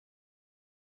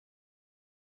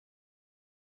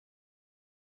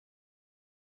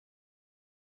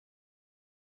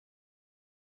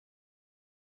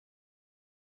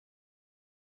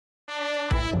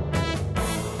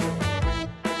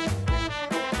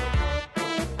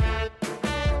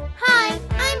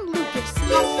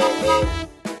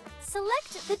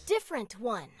different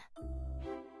one.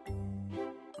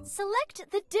 Select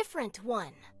the different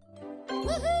one.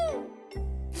 Woohoo!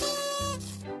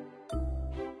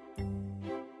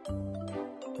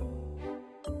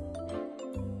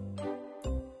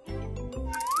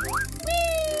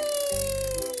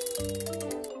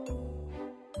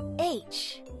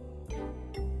 H.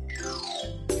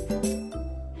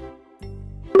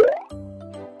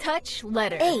 Touch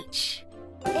letter. H.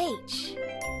 H.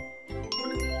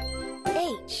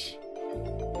 H.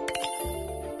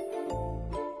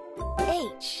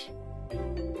 H.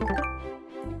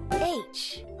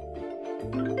 H.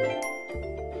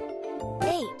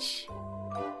 H.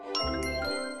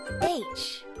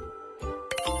 H.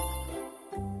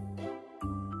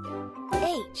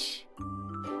 H.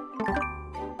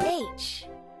 H.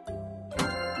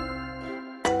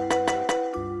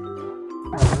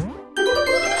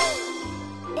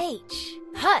 H.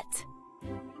 Hut.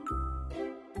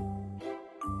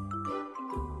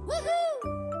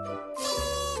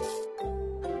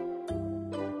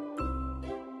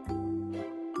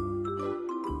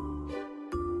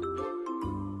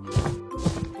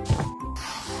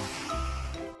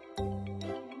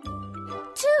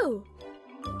 Two.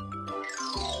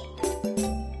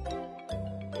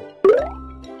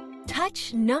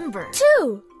 Touch number.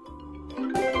 Two.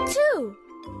 Two.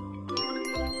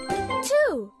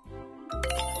 Two.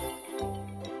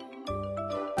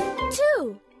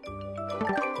 Two.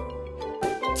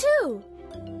 Two.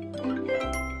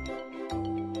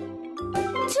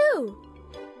 Two.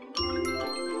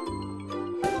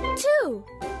 Two.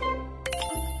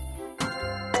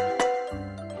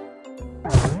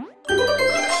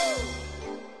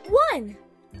 One.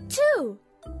 Two.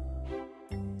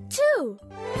 Two.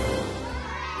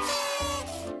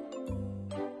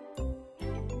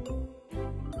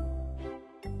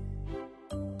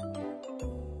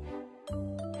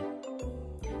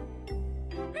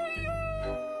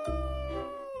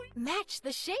 Match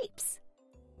the shapes.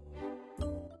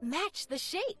 Match the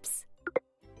shapes.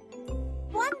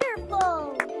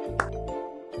 Wonderful!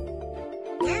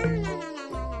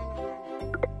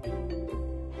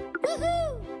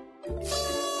 Woohoo!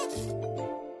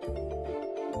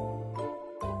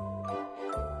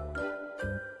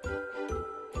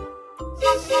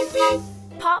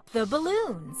 Pop the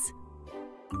balloons.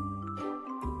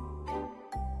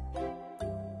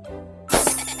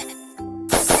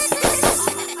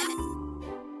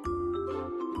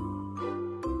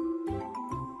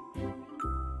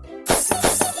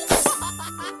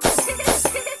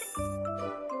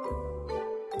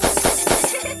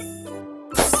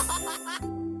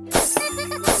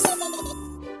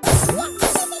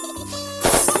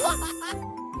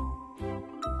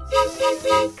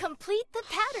 Complete the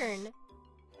pattern.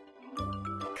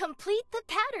 Complete the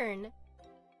pattern.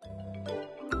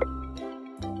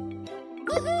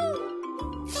 Woohoo!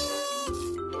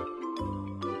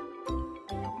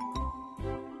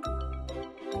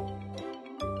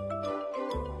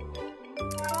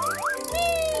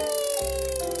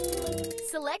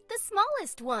 Select the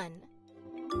smallest one.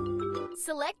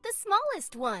 Select the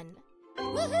smallest one.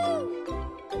 Woohoo!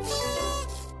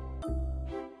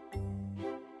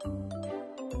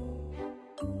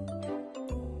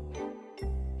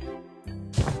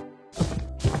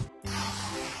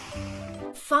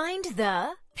 Find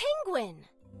the penguin.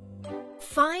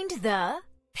 Find the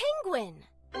Penguin.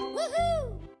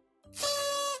 Woohoo!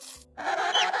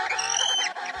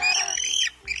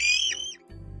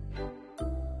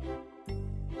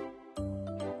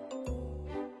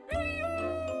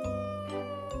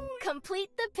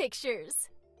 Complete the pictures.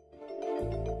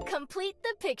 Complete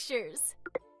the pictures.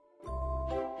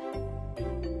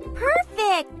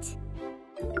 Perfect!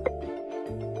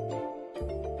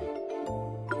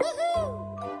 Woohoo!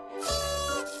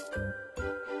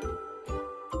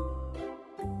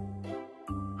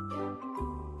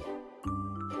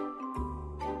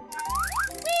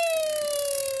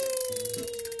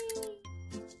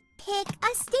 Pick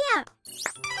a stamp.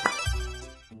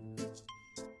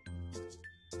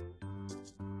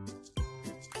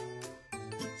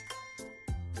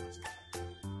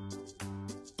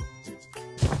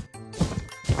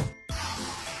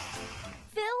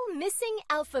 Fill missing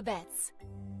alphabets.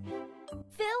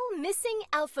 Fill missing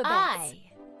alphabets. I.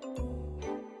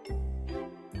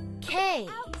 K.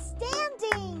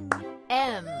 Outstanding!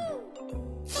 M.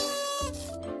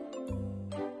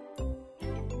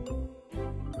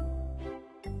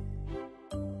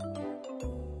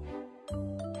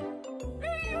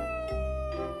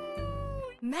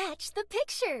 Match the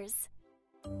pictures.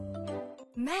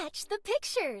 Match the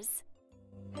pictures.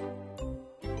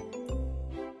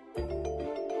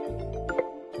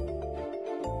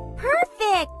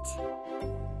 Perfect! Perfect!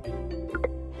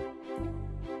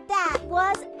 That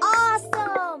was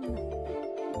awesome!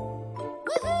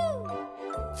 Woohoo!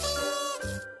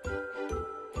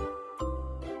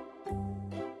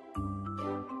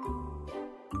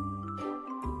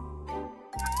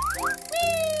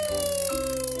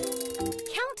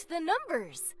 Count the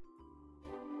numbers.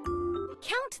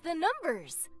 Count the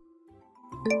numbers.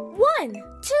 1,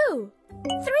 2,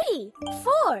 3,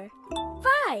 4,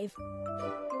 5.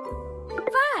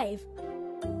 5.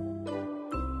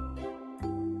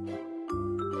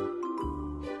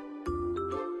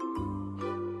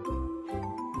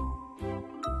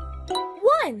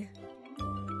 1,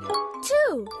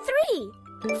 2, 3,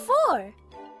 4,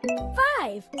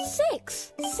 5,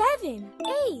 6, 7,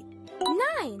 8,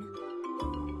 9.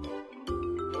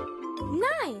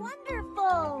 9.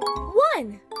 Wonderful!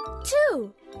 1,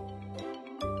 2,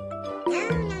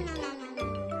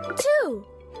 2.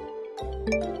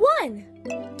 1,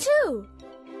 2,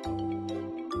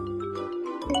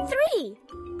 3.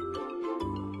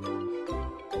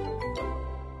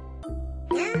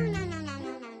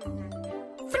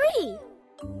 3.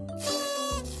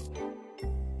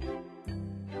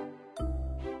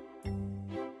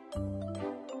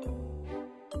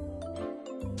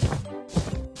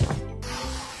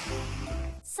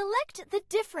 Select the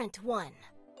different one.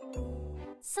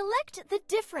 Select the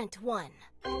different one.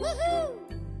 Woohoo!